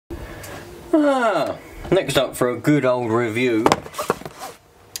Next up for a good old review,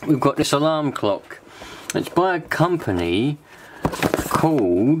 we've got this alarm clock. It's by a company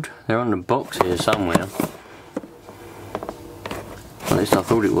called, they're on the box here somewhere, at least I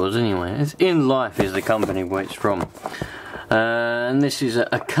thought it was anyway. It's InLife is the company where it's from. And this is a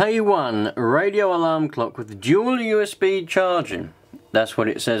K1 radio alarm clock with dual USB charging. That's what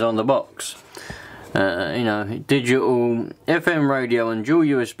it says on the box. You know, digital, FM radio and dual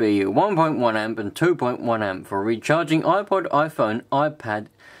USB, 1.1 amp and 2.1 amp for recharging iPod, iPhone, iPad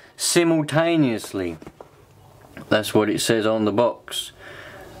simultaneously. That's what it says on the box.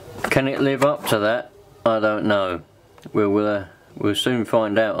 Can it live up to that? I don't know. We'll soon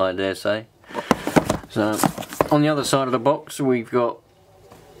find out, I dare say. So, on the other side of the box we've got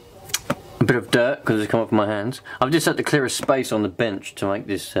a bit of dirt because it's come off my hands. I've just had to clear a space on the bench to make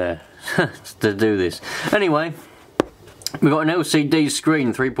this, to do this. Anyway, we've got an LCD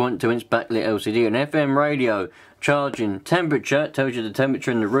screen, 3.2 inch backlit LCD, an FM radio, charging, temperature, tells you the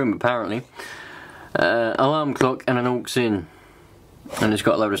temperature in the room apparently, alarm clock and an aux in. And it's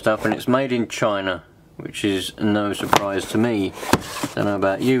got a load of stuff and it's made in China, which is no surprise to me. Don't know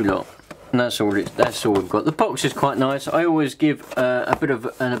about you lot. And that's all we've got. The box is quite nice. I always give a bit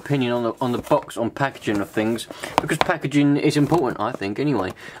of an opinion on the box, on packaging of things, because packaging is important, I think,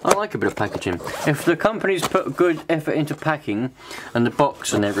 anyway. I like a bit of packaging. If the company's put good effort into packing and the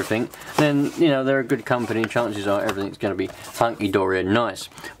box and everything, then, you know, they're a good company and chances are everything's going to be hunky-dory and nice.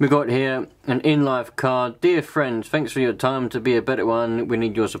 We've got here an InLife card. Dear friends, thanks for your time. To be a better one, we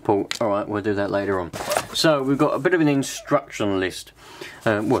need your support. Alright, we'll do that later on. So, we've got a bit of an instruction list.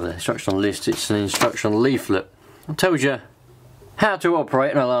 Well, the instruction list, it's an instruction leaflet. It tells you how to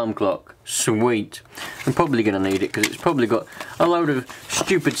operate an alarm clock. Sweet. I'm probably going to need it because it's probably got a load of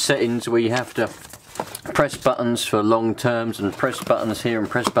stupid settings where you have to press buttons for long terms and press buttons here and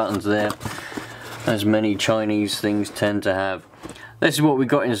press buttons there, as many Chinese things tend to have. This is what we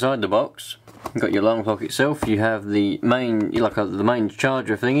got inside the box. You've got your alarm clock itself. You have the main, the main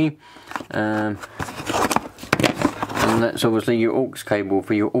charger thingy. And that's obviously your aux cable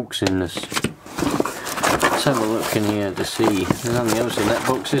for your aux-inness. Let's have a look in here to see. There's nothing else in that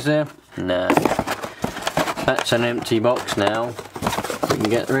box, is there? No. That's an empty box now. We can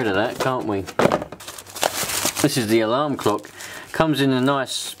get rid of that, can't we? This is the alarm clock. Comes in a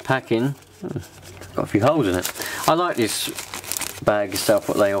nice packing. Got a few holes in it. I like this bag stuff,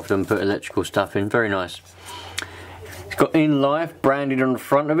 what they often put electrical stuff in. Very nice. It's got InLife branded on the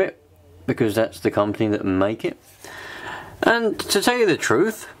front of it, because that's the company that make it. And to tell you the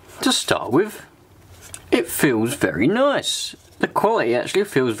truth, to start with, it feels very nice. The quality actually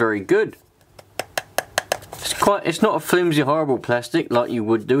feels very good. It's not a flimsy, horrible plastic like you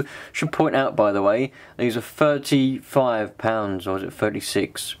would do. Should point out, by the way, these are £35, or is it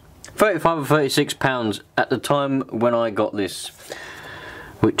 36? 35 or 36 pounds at the time when I got this,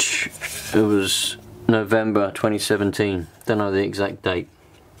 which it was November 2017. Don't know the exact date.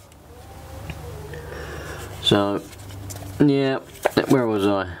 So, yeah, where was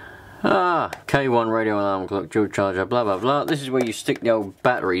I? K1 radio alarm clock, dual charger, blah blah blah. This is where you stick the old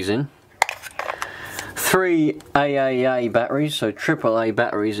batteries in. 3 AAA batteries, so AAA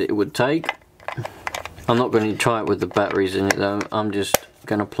batteries it would take. I'm not going to try it with the batteries in it though. I'm just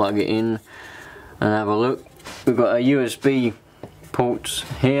going to plug it in and have a look. We've got a USB ports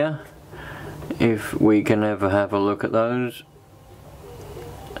here, if we can ever have a look at those.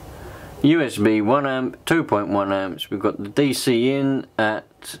 USB 1 amp, 2.1 amps. We've got the DC in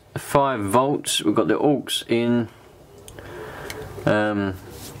at 5 volts. We've got the aux in. The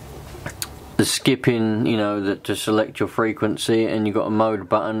skipping, you know, to select your frequency, and you've got a mode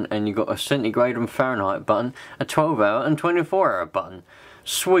button, and you've got a centigrade and Fahrenheit button, a 12-hour and 24-hour button.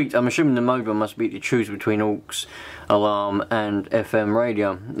 Sweet. I'm assuming the mode one must be to choose between aux, alarm and FM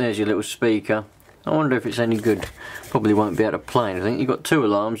radio. There's your little speaker. I wonder if it's any good. Probably won't be able to play anything. You've got 2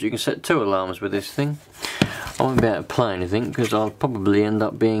 alarms. You can set 2 alarms with this thing. I won't be able to play anything because I'll probably end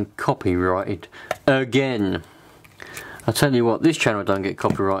up being copyrighted again. I'll tell you what, this channel don't get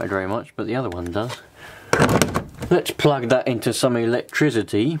copyrighted very much, but the other one does. Let's plug that into some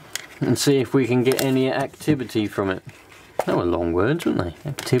electricity and see if we can get any activity from it. They were long words, weren't they?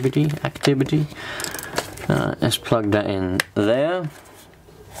 Activity. Let's plug that in there.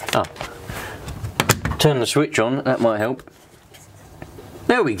 Turn the switch on, that might help.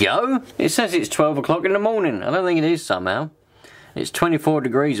 There we go. It says it's 12 o'clock in the morning. I don't think it is somehow. It's 24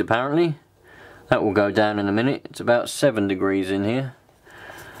 degrees apparently. That will go down in a minute. It's about 7 degrees in here.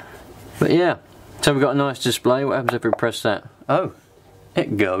 But yeah, so we've got a nice display. What happens if we press that? Oh,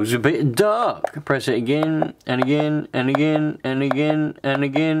 it goes a bit dark. Press it again and again and again and again and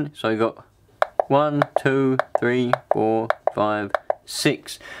again. So we've got 1, 2, 3, 4, 5,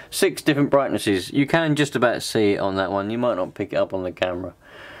 6. 6 different brightnesses. You can just about see it on that one. You might not pick it up on the camera,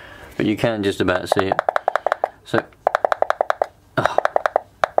 but you can just about see it.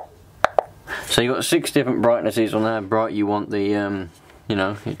 So you've got 6 different brightnesses on how bright you want the, you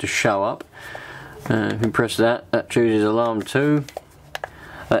know, it to show up. If you press that, that chooses alarm 2.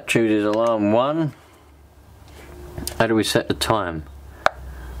 That chooses alarm 1. How do we set the time?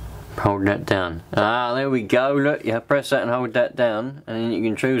 Hold that down. Ah, there we go. Look, you press that and hold that down, and then you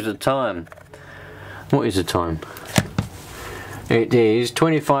can choose the time. What is the time? It is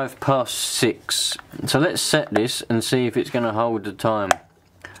 25 past 6. So let's set this and see if it's going to hold the time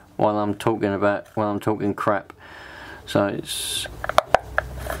while I'm talking crap. So it's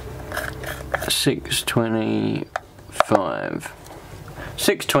 6:25.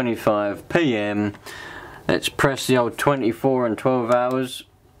 6:25 PM. Let's press the old 24 and 12 hours.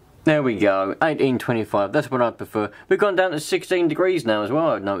 There we go, 18:25. That's what I'd prefer. We've gone down to 16 degrees now as well,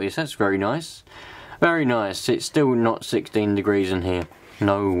 I've noticed. That's very nice. Very nice. It's still not 16 degrees in here.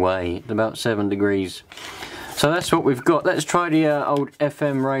 No way. It's about 7 degrees. So that's what we've got. Let's try the old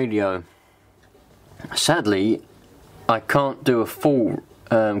FM radio. Sadly, I can't do a full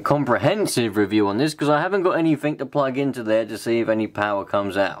comprehensive review on this because I haven't got anything to plug into there to see if any power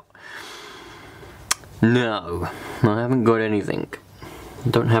comes out. No, I haven't got anything. I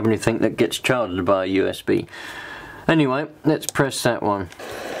don't have anything that gets charged by a USB. Anyway, let's press that one.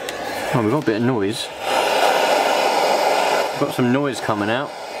 Oh, we've got a bit of noise. Got some noise coming out.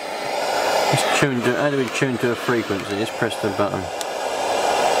 Let's tune to, how do we tune to a frequency? Let's press the button.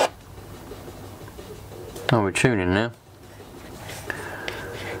 Oh, we're tuning now.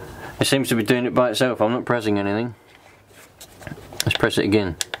 It seems to be doing it by itself. I'm not pressing anything. Let's press it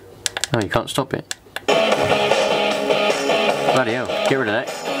again. Oh, you can't stop it. Bloody hell, get rid of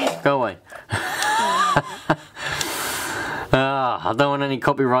that. Go away. Ah, I don't want any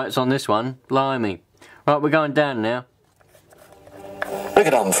copyrights on this one. Blimey. Right, we're going down now. We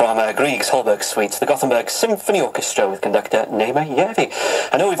get on from Grieg's Holberg Suite, the Gothenburg Symphony Orchestra with conductor Naima Järvi.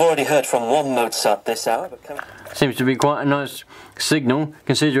 I know we've already heard from one Mozart this hour, but seems to be quite a nice signal,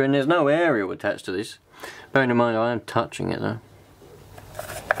 considering there's no aerial attached to this. Bearing in mind I am touching it though.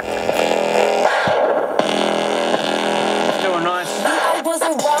 Still a nice,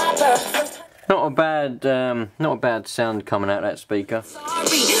 not a bad sound coming out of that speaker.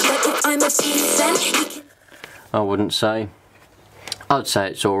 I wouldn't say. I'd say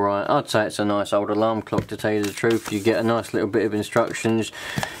it's alright. I'd say it's a nice old alarm clock, to tell you the truth. You get a nice little bit of instructions.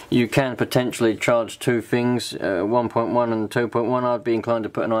 You can potentially charge 2 things, 1.1 and 2.1. I'd be inclined to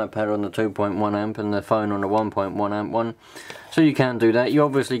put an iPad on the 2.1 amp and the phone on the 1.1 amp one. So you can do that. You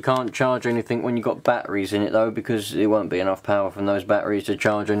obviously can't charge anything when you've got batteries in it though, because there won't be enough power from those batteries to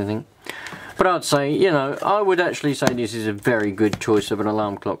charge anything. But I'd say, you know, I would actually say this is a very good choice of an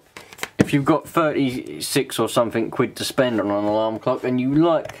alarm clock. If you've got 36 or something quid to spend on an alarm clock and you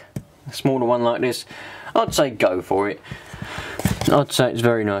like a smaller one like this, I'd say go for it. I'd say it's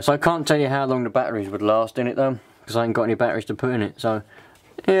very nice. I can't tell you how long the batteries would last in it though, because I ain't got any batteries to put in it. So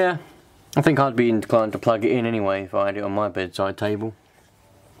yeah, I think I'd be inclined to plug it in anyway if I had it on my bedside table.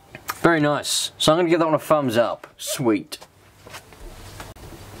 Very nice. So I'm going to give that one a thumbs up. Sweet.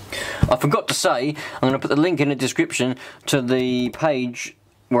 I forgot to say, I'm going to put the link in the description to the page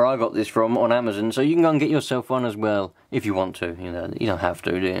where I got this from on Amazon, so you can go and get yourself one as well if you want to. You know, you don't have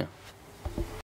to, do you?